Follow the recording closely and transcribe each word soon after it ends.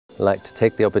like to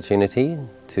take the opportunity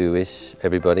to wish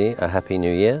everybody a happy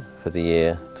new year for the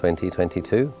year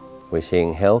 2022,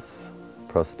 wishing health,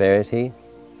 prosperity,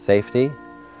 safety,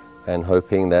 and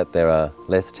hoping that there are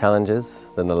less challenges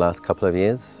than the last couple of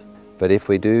years. But if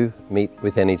we do meet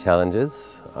with any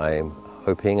challenges, I'm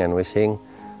hoping and wishing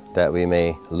that we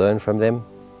may learn from them,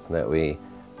 that we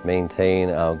maintain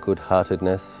our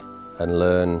good-heartedness and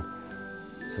learn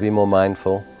to be more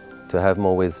mindful, to have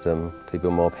more wisdom, to be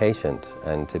more patient,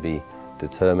 and to be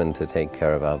determined to take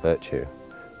care of our virtue.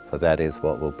 For that is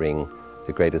what will bring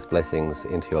the greatest blessings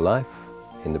into your life,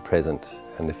 in the present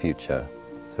and the future.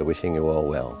 So wishing you all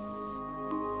well.